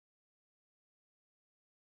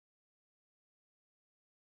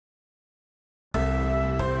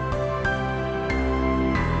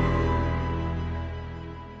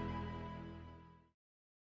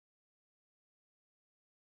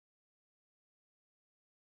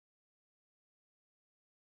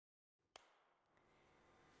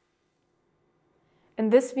In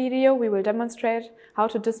this video, we will demonstrate how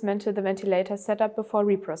to dismantle the ventilator setup before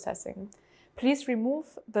reprocessing. Please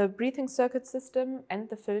remove the breathing circuit system and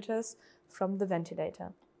the filters from the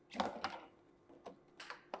ventilator.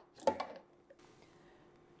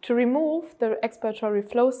 To remove the expiratory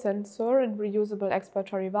flow sensor and reusable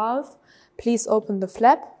expiratory valve, please open the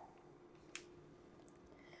flap,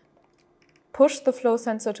 push the flow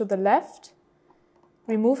sensor to the left,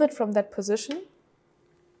 remove it from that position,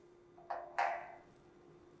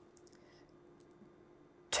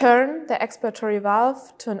 turn the expiratory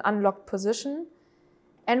valve to an unlocked position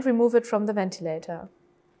and remove it from the ventilator.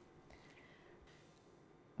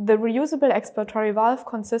 The reusable expiratory valve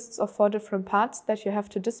consists of 4 different parts that you have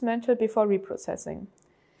to dismantle before reprocessing.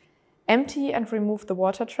 Empty and remove the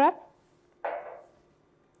water trap.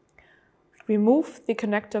 Remove the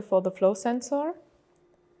connector for the flow sensor.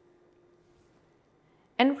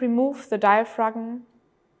 And remove the diaphragm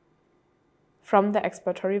from the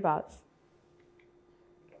expiratory valve.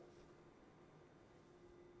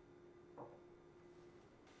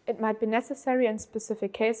 It might be necessary in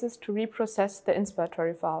specific cases to reprocess the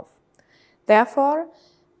inspiratory valve. Therefore,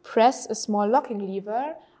 press a small locking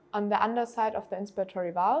lever on the underside of the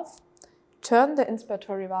inspiratory valve, turn the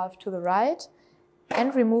inspiratory valve to the right,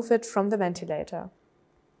 and remove it from the ventilator.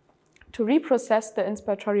 To reprocess the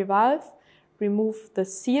inspiratory valve, remove the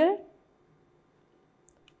seal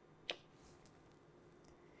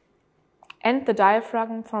and the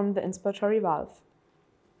diaphragm from the inspiratory valve.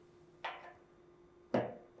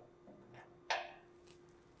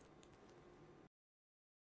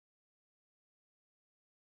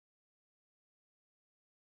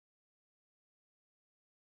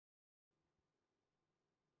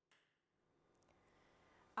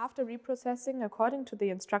 After reprocessing, according to the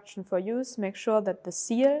instruction for use, make sure that the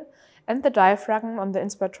seal and the diaphragm on the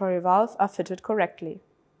inspiratory valve are fitted correctly.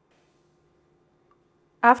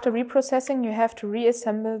 After reprocessing, you have to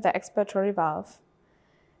reassemble the expiratory valve.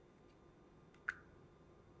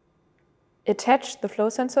 Attach the flow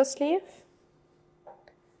sensor sleeve.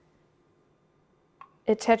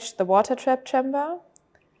 Attach the water trap chamber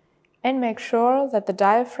and make sure that the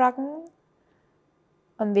diaphragm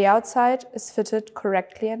on the outside is fitted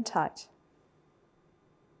correctly and tight.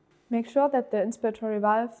 Make sure that the inspiratory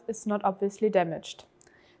valve is not obviously damaged.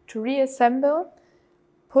 To reassemble,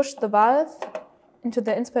 push the valve into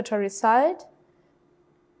the inspiratory side,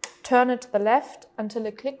 turn it to the left until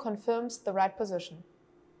a click confirms the right position.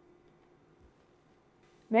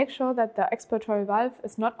 Make sure that the expiratory valve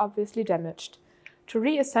is not obviously damaged. To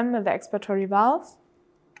reassemble the expiratory valve,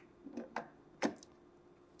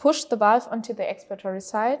 push the valve onto the expiratory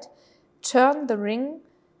side, turn the ring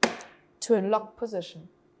to a locked position.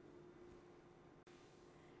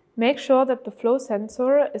 Make sure that the flow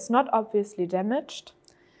sensor is not obviously damaged.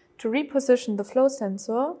 To reposition the flow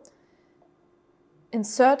sensor,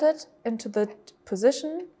 insert it into the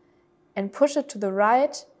position and push it to the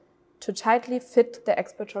right to tightly fit the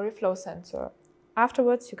expiratory flow sensor.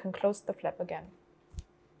 Afterwards, you can close the flap again.